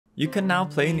you can now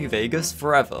play New Vegas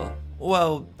forever.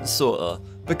 Well, sorta,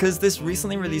 because this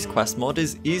recently released quest mod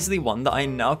is easily one that I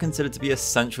now consider to be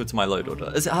essential to my load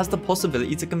order, as it has the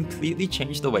possibility to completely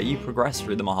change the way you progress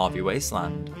through the Mojave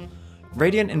Wasteland.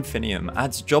 Radiant Infinium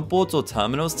adds job boards or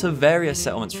terminals to various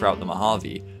settlements throughout the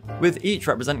Mojave, with each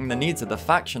representing the needs of the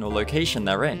faction or location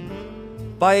they're in.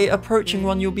 By approaching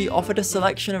one, you'll be offered a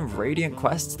selection of Radiant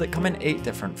quests that come in 8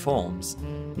 different forms.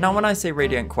 Now when I say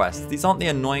Radiant quests, these aren't the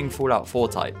annoying Fallout 4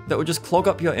 type that will just clog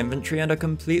up your inventory and are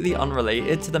completely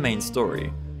unrelated to the main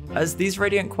story, as these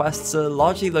Radiant quests are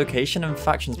largely location and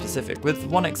faction specific, with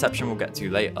one exception we'll get to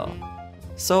later.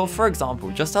 So for example,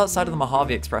 just outside of the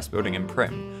Mojave Express building in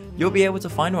Prim, you'll be able to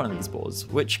find one of these boards,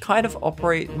 which kind of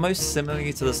operate most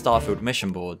similarly to the Starfield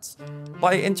mission boards.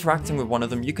 By interacting with one of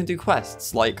them, you can do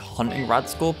quests like hunting rad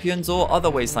scorpions or other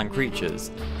wasteland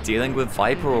creatures, dealing with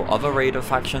Viper or other raider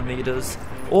faction leaders,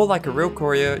 or like a real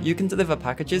courier, you can deliver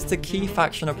packages to key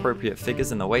faction appropriate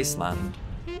figures in the wasteland.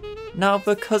 Now,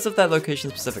 because of their location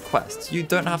specific quests, you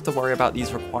don't have to worry about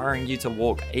these requiring you to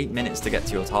walk 8 minutes to get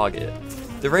to your target.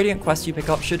 The Radiant quests you pick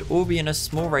up should all be in a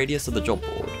small radius of the job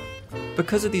board.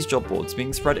 Because of these job boards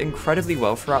being spread incredibly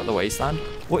well throughout the wasteland,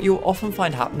 what you'll often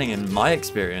find happening in my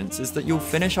experience is that you'll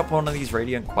finish up one of these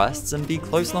Radiant quests and be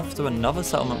close enough to another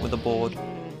settlement with a board,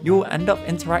 you'll end up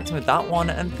interacting with that one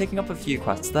and picking up a few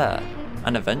quests there,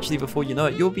 and eventually before you know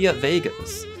it, you'll be at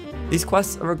Vegas. These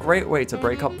quests are a great way to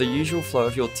break up the usual flow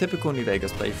of your typical New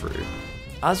Vegas playthrough,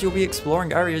 as you'll be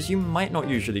exploring areas you might not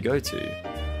usually go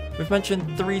to. We've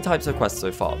mentioned 3 types of quests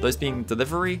so far, those being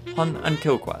delivery, hunt, and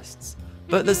kill quests.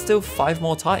 But there's still 5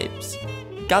 more types.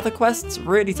 Gather quests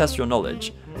really test your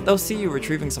knowledge. They'll see you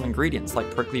retrieving some ingredients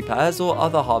like prickly pears or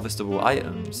other harvestable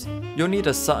items. You'll need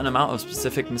a certain amount of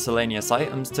specific miscellaneous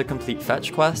items to complete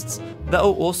fetch quests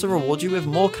that'll also reward you with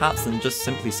more caps than just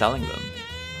simply selling them.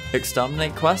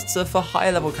 Exterminate quests are for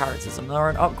higher level characters and are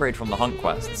an upgrade from the hunt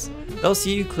quests. They'll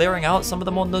see you clearing out some of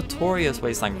the more notorious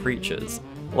wasteland creatures,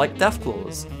 like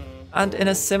Deathclaws. And in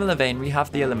a similar vein, we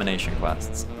have the Illumination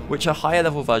quests, which are higher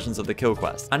level versions of the kill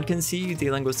quest, and can see you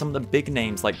dealing with some of the big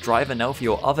names like Driver Nelfie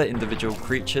or other individual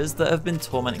creatures that have been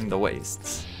tormenting the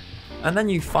wastes. And then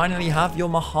you finally have your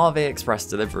Mojave Express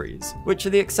deliveries, which are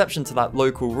the exception to that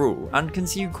local rule, and can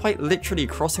see you quite literally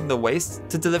crossing the wastes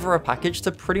to deliver a package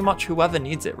to pretty much whoever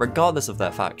needs it, regardless of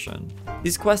their faction.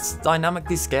 These quests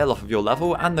dynamically scale off of your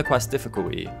level and the quest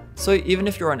difficulty, so even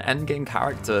if you're an endgame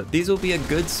character, these will be a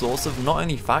good source of not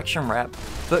only faction rep,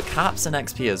 but caps and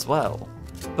XP as well.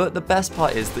 But the best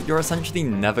part is that you're essentially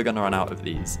never going to run out of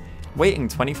these. Waiting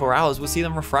 24 hours will see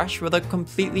them refresh with a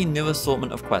completely new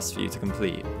assortment of quests for you to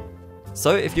complete.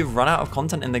 So if you've run out of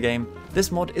content in the game,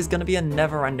 this mod is going to be a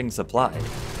never-ending supply.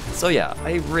 So yeah,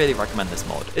 I really recommend this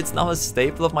mod. It's now a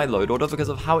staple of my load order because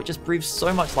of how it just breathes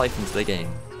so much life into the game.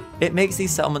 It makes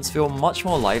these settlements feel much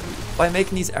more lively by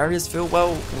making these areas feel,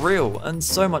 well, real and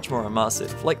so much more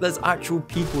immersive, like there's actual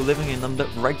people living in them that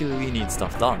regularly need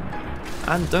stuff done.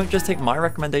 And don't just take my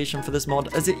recommendation for this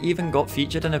mod, as it even got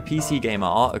featured in a PC Gamer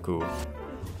article.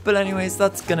 But anyways,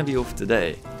 that's gonna be all for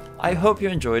today. I hope you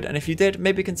enjoyed, and if you did,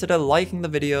 maybe consider liking the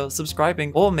video,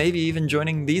 subscribing, or maybe even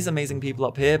joining these amazing people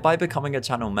up here by becoming a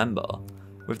channel member.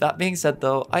 With that being said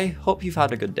though, I hope you've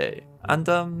had a good day,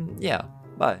 and yeah,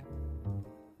 bye.